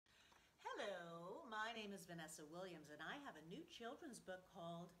name is Vanessa Williams, and I have a new children's book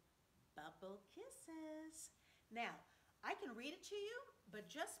called Bubble Kisses. Now, I can read it to you, but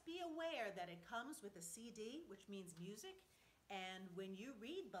just be aware that it comes with a CD, which means music, and when you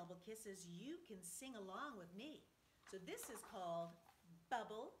read Bubble Kisses, you can sing along with me. So this is called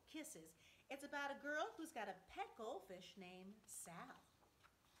Bubble Kisses. It's about a girl who's got a pet goldfish named Sal.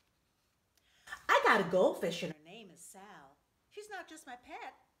 I got a goldfish and her name is Sal. She's not just my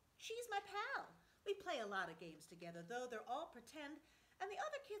pet, she's my pal. We play a lot of games together, though they're all pretend, and the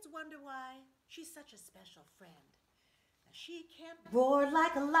other kids wonder why she's such a special friend. Now, she can't roar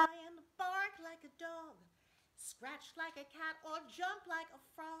like a lion, bark like a dog, scratch like a cat, or jump like a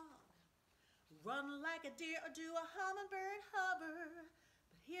frog, run like a deer, or do a hummingbird hover.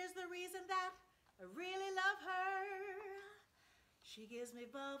 But here's the reason that I really love her. She gives me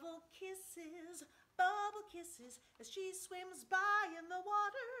bubble kisses as she swims by in the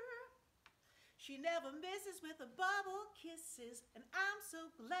water. She never misses with the bubble kisses, and I'm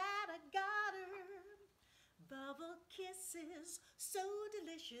so glad I got her. Bubble kisses, so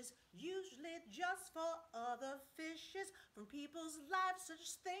delicious, usually just for other fishes. From people's lives,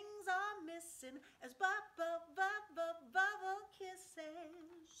 such things are missing as bubble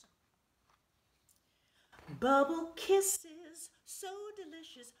kisses. Bubble kisses, so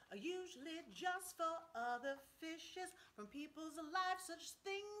delicious, are usually just for other fishes. From people's lives, such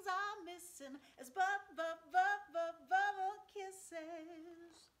things are missing as bubble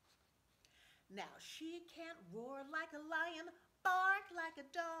kisses. Now, she can't roar like a lion, bark like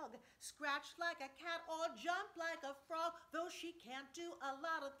a dog, scratch like a cat, or jump like a frog. Though she can't do a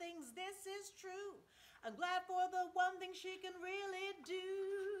lot of things, this is true. I'm glad for the one thing she can really do.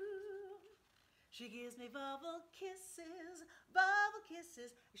 She gives me bubble kisses,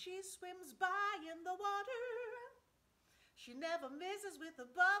 she swims by in the water. She never misses with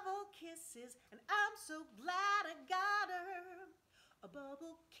the bubble kisses, and I'm so glad I got her.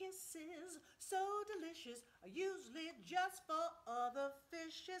 Bubble kisses, so delicious, are usually just for other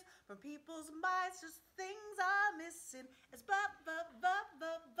fishes. From people's minds, just things are missing as bubble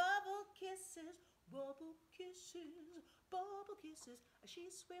kisses. Bubble kisses,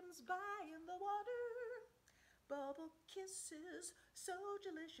 she swims by in the water. Bubble kisses, so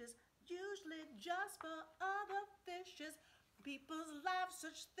delicious, usually just for other fishes. People's lives,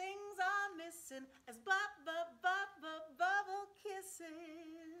 such things are missing as bubble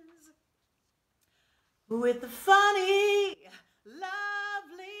kisses. With the funny,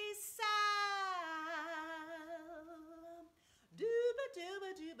 lovely sound.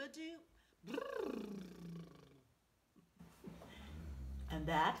 Dooba-dooba-dooba-doo. And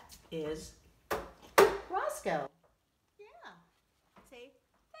that is Roscoe.